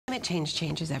Climate change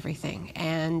changes everything,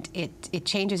 and it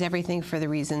changes everything for the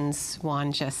reasons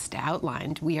Juan just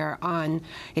outlined.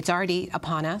 It's already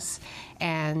upon us,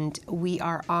 and we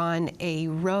are on a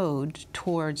road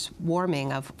towards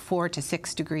warming of 4 to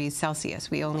 6 degrees Celsius.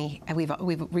 We've reached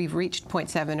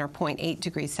 0.7 or 0.8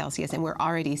 degrees Celsius, and we're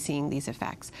already seeing these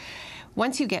effects.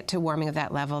 Once you get to warming of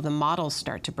that level, the models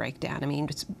start to break down. I mean,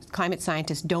 climate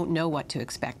scientists don't know what to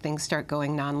expect. Things start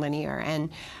going nonlinear,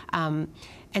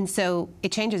 and so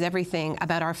it changes everything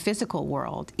about our physical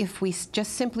world if we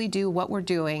just simply do what we're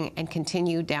doing and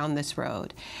continue down this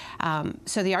road.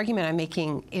 So the argument I'm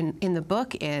making in the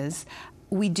book is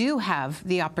we do have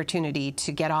the opportunity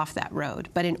to get off that road,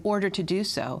 but in order to do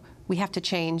so, we have to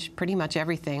change pretty much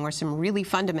everything, or some really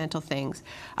fundamental things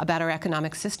about our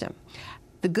economic system.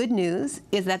 The good news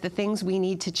is that the things we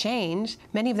need to change,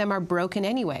 many of them are broken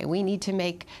anyway. We need to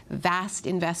make vast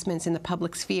investments in the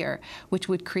public sphere, which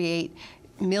would create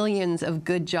millions of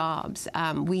good jobs.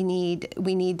 We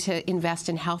need to invest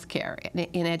in healthcare,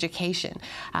 in education,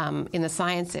 in the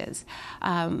sciences.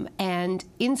 And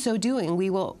in so doing, we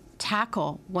will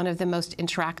tackle one of the most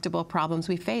intractable problems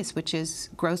we face, which is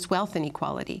gross wealth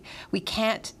inequality. We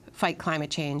can't fight climate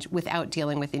change without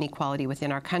dealing with inequality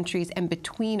within our countries and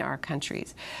between our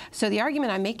countries. So the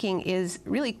argument I'm making is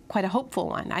really quite a hopeful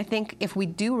one. I think if we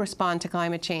do respond to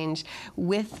climate change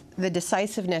with the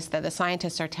decisiveness that the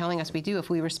scientists are telling us we do,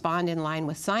 if we respond in line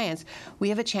with science, we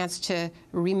have a chance to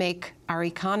remake our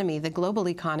economy, the global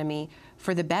economy,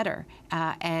 for the better.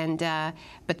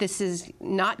 But this is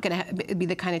not going to be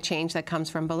the kind of change that comes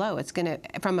from below.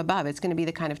 From above. It's going to be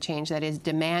the kind of change that is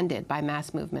demanded by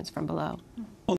mass movements from below.